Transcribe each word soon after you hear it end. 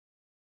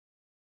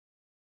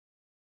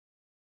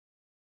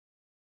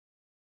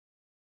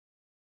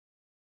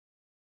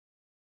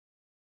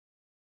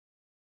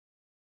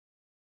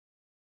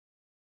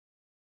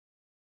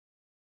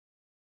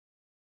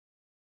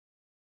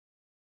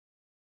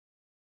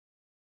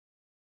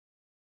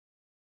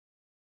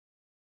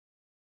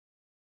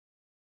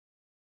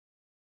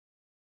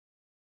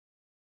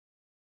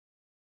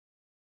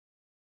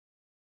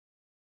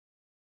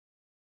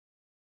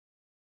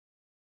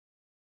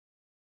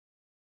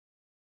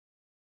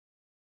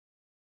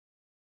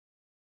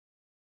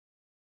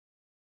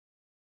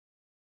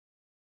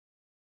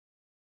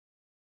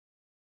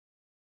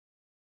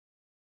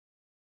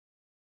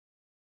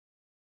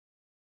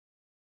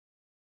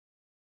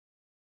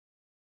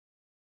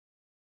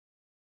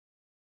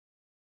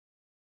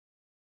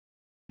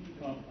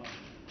How's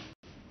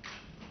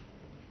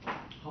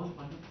the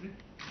partner today?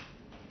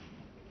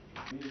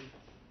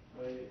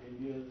 By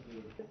India's.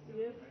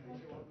 Yes.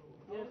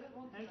 Yes.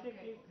 Handshake,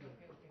 please.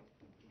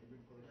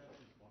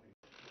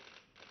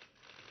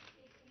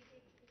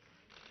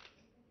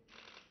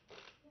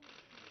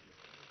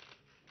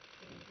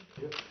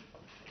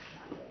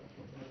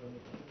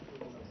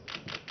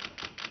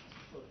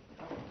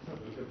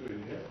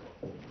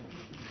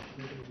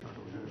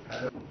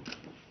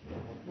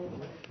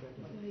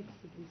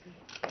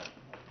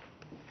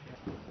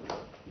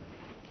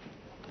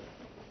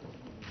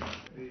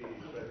 The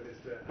Prime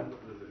Minister and the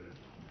President.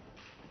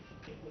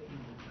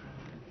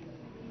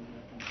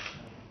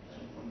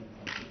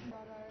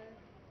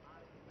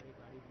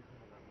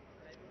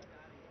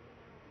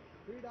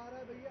 भीड़ आ रहा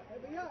है भैया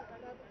भैया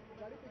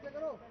गाड़ी पीछे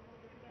करो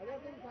अगर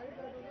तुम साइड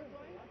बैठोगे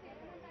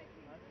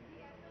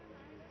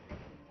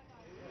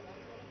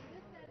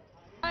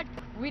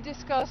We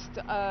discussed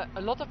a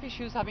lot of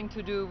issues having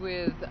to do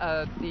with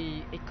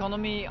the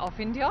economy of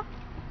India.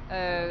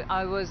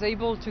 I was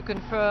able to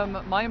confirm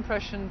my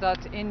impression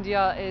that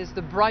India is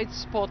the bright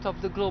spot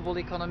of the global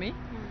economy,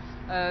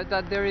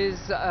 that there is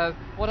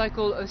what I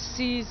call a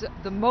seize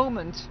the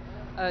moment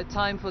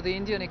time for the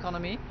Indian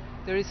economy.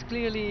 There is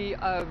clearly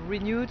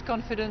renewed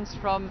confidence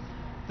from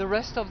the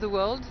rest of the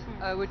world,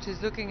 which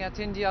is looking at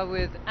India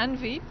with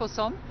envy for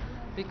some,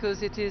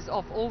 because it is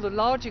of all the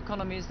large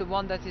economies the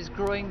one that is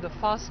growing the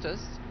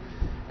fastest,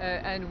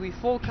 and we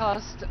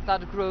forecast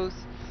that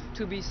growth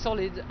to be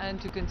solid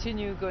and to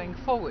continue going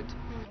forward.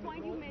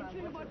 You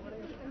mentioned about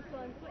fiscal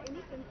concerns. So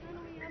any concern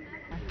over here,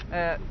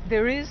 ma'am?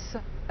 There is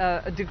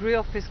a degree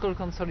of fiscal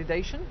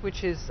consolidation,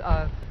 which is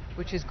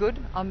good.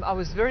 I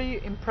was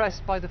very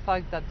impressed by the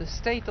fact that the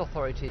state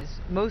authorities,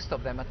 most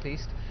of them at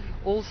least,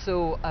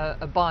 also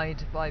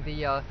abide by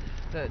the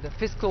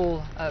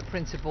fiscal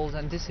principles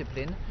and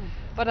discipline.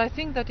 But I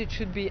think that it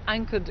should be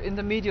anchored in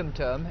the medium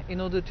term in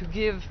order to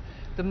give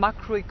the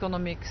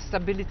macroeconomic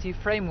stability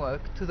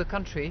framework to the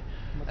country,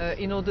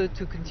 in order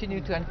to continue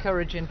to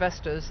encourage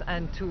investors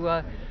and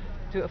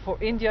for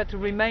India to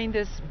remain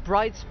this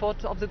bright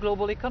spot of the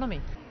global economy.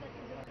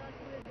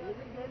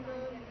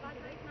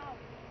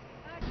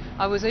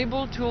 I was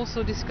able to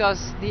also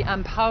discuss the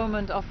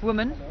empowerment of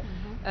women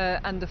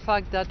and the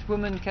fact that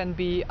women can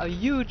be a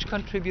huge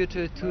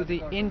contributor to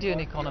the Indian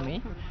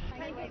economy,